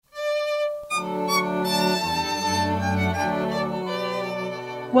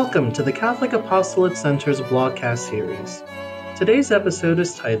Welcome to the Catholic Apostolate Center's Blogcast series. Today's episode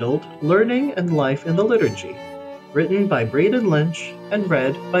is titled Learning and Life in the Liturgy, written by Braden Lynch and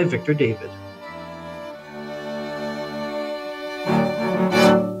read by Victor David.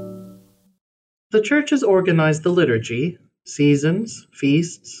 The Church has organized the liturgy, seasons,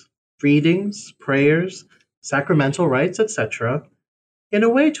 feasts, readings, prayers, sacramental rites, etc., in a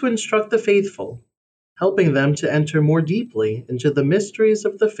way to instruct the faithful, helping them to enter more deeply into the mysteries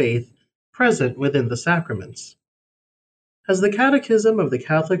of the faith present within the sacraments. As the Catechism of the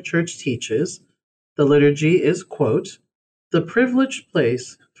Catholic Church teaches, the liturgy is, quote, the privileged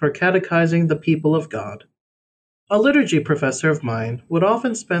place for catechizing the people of God. A liturgy professor of mine would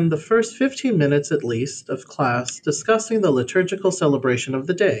often spend the first 15 minutes at least of class discussing the liturgical celebration of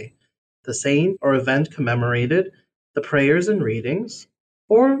the day, the saint or event commemorated, the prayers and readings,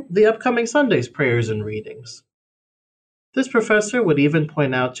 or the upcoming Sunday's prayers and readings. This professor would even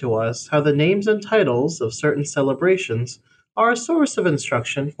point out to us how the names and titles of certain celebrations are a source of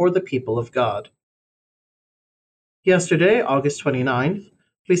instruction for the people of God. Yesterday, August 29th,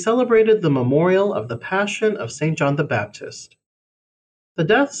 we celebrated the memorial of the Passion of St. John the Baptist. The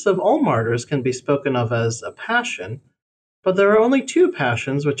deaths of all martyrs can be spoken of as a passion, but there are only two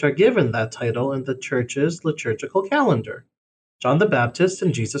passions which are given that title in the Church's liturgical calendar: John the Baptist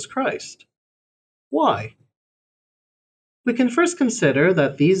and Jesus Christ. Why? We can first consider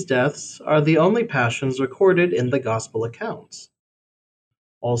that these deaths are the only passions recorded in the Gospel accounts.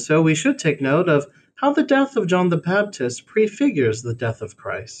 Also, we should take note of how the death of John the Baptist prefigures the death of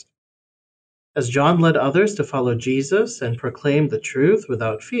Christ. As John led others to follow Jesus and proclaim the truth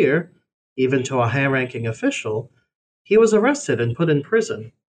without fear, even to a high-ranking official, he was arrested and put in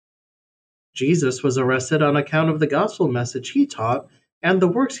prison. Jesus was arrested on account of the gospel message he taught and the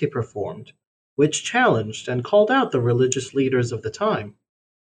works he performed, which challenged and called out the religious leaders of the time.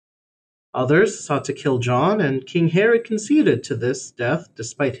 Others sought to kill John, and King Herod conceded to this death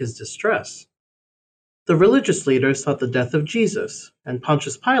despite his distress. The religious leaders sought the death of Jesus, and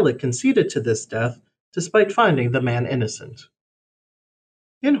Pontius Pilate conceded to this death despite finding the man innocent.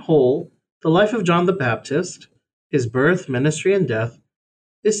 In whole, the life of John the Baptist, his birth, ministry, and death,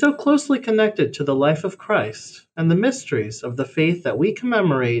 is so closely connected to the life of Christ and the mysteries of the faith that we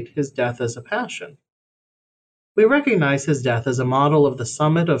commemorate his death as a passion. We recognize his death as a model of the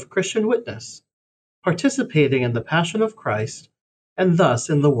summit of Christian witness, participating in the passion of Christ and thus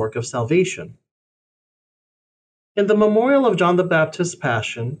in the work of salvation. In the memorial of John the Baptist's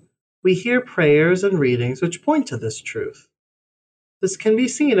Passion, we hear prayers and readings which point to this truth. This can be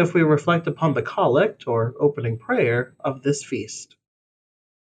seen if we reflect upon the collect, or opening prayer, of this feast.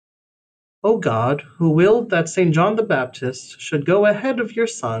 O God, who willed that St. John the Baptist should go ahead of your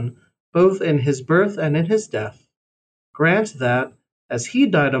Son, both in his birth and in his death, grant that, as he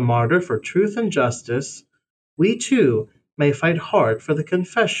died a martyr for truth and justice, we too may fight hard for the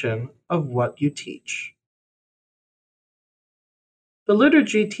confession of what you teach. The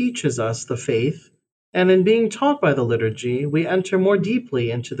liturgy teaches us the faith, and in being taught by the liturgy, we enter more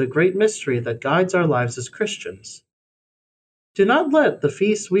deeply into the great mystery that guides our lives as Christians. Do not let the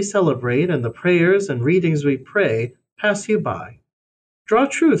feasts we celebrate and the prayers and readings we pray pass you by. Draw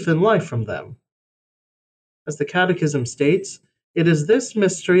truth and life from them. As the Catechism states, it is this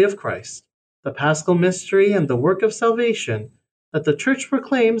mystery of Christ, the Paschal mystery and the work of salvation, that the Church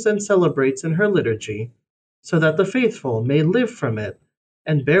proclaims and celebrates in her liturgy, so that the faithful may live from it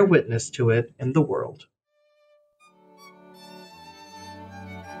and bear witness to it in the world.